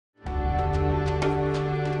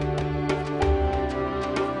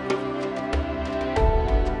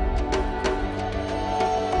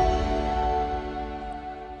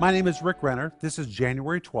My name is Rick Renner. This is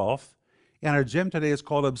January 12th, and our gem today is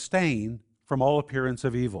called Abstain from All Appearance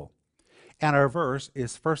of Evil. And our verse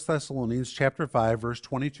is 1 Thessalonians chapter 5, verse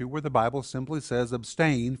 22, where the Bible simply says,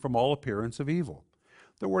 abstain from all appearance of evil.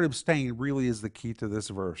 The word abstain really is the key to this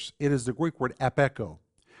verse. It is the Greek word apeko,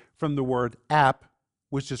 from the word ap,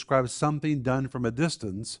 which describes something done from a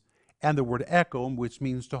distance, and the word echo, which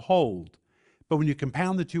means to hold. But when you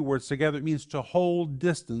compound the two words together, it means to hold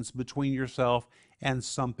distance between yourself and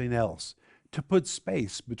something else, to put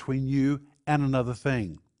space between you and another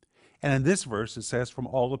thing. And in this verse, it says, from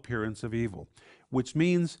all appearance of evil, which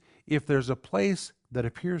means if there's a place that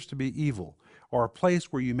appears to be evil, or a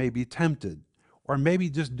place where you may be tempted, or maybe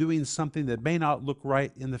just doing something that may not look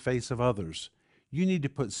right in the face of others, you need to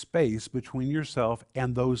put space between yourself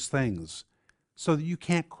and those things so that you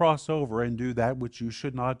can't cross over and do that which you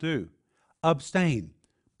should not do. Abstain.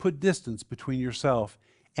 Put distance between yourself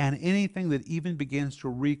and anything that even begins to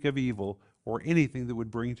reek of evil or anything that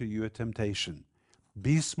would bring to you a temptation.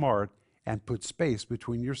 Be smart and put space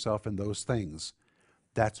between yourself and those things.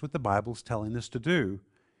 That's what the Bible's telling us to do,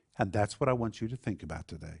 and that's what I want you to think about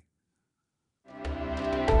today.